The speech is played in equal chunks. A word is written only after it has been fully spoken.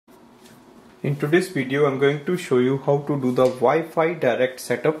In today's video, I'm going to show you how to do the Wi-Fi direct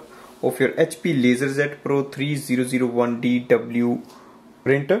setup of your HP LaserJet Pro 3001DW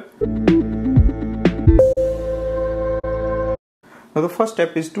printer. Now the first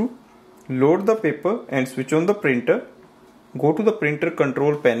step is to load the paper and switch on the printer. Go to the printer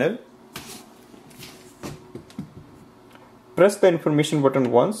control panel. Press the information button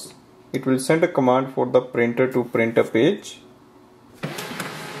once. It will send a command for the printer to print a page.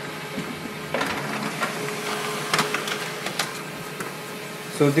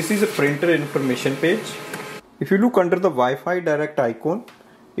 So this is a printer information page. If you look under the Wi-Fi direct icon,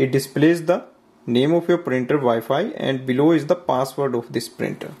 it displays the name of your printer Wi-Fi and below is the password of this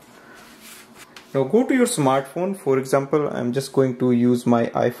printer. Now go to your smartphone. For example, I'm just going to use my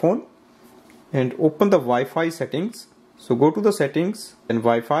iPhone and open the Wi-Fi settings. So go to the settings and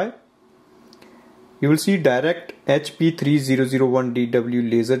Wi-Fi. You will see direct HP 3001DW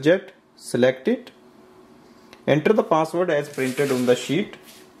LaserJet. Select it. Enter the password as printed on the sheet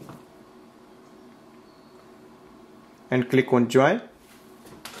and click on join.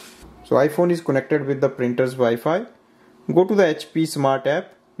 So iPhone is connected with the printer's Wi-Fi. Go to the HP Smart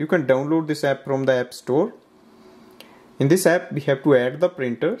app. You can download this app from the App Store. In this app we have to add the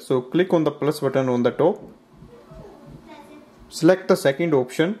printer. So click on the plus button on the top. Select the second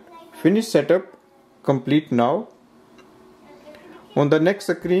option, finish setup, complete now. On the next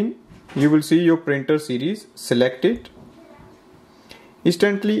screen you will see your printer series. Select it.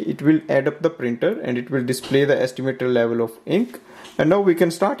 Instantly it will add up the printer and it will display the estimated level of ink, and now we can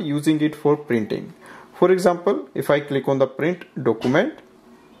start using it for printing. For example, if I click on the print document,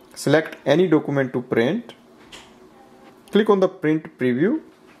 select any document to print, click on the print preview.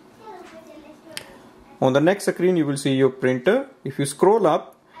 On the next screen you will see your printer. If you scroll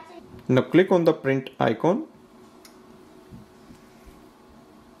up, now click on the print icon.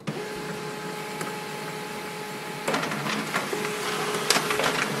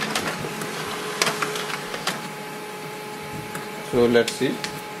 So let's see.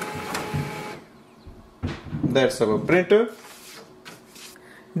 That's our printer.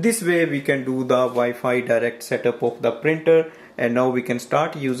 This way we can do the Wi-Fi direct setup of the printer, and now we can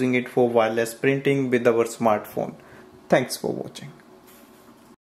start using it for wireless printing with our smartphone. Thanks for watching.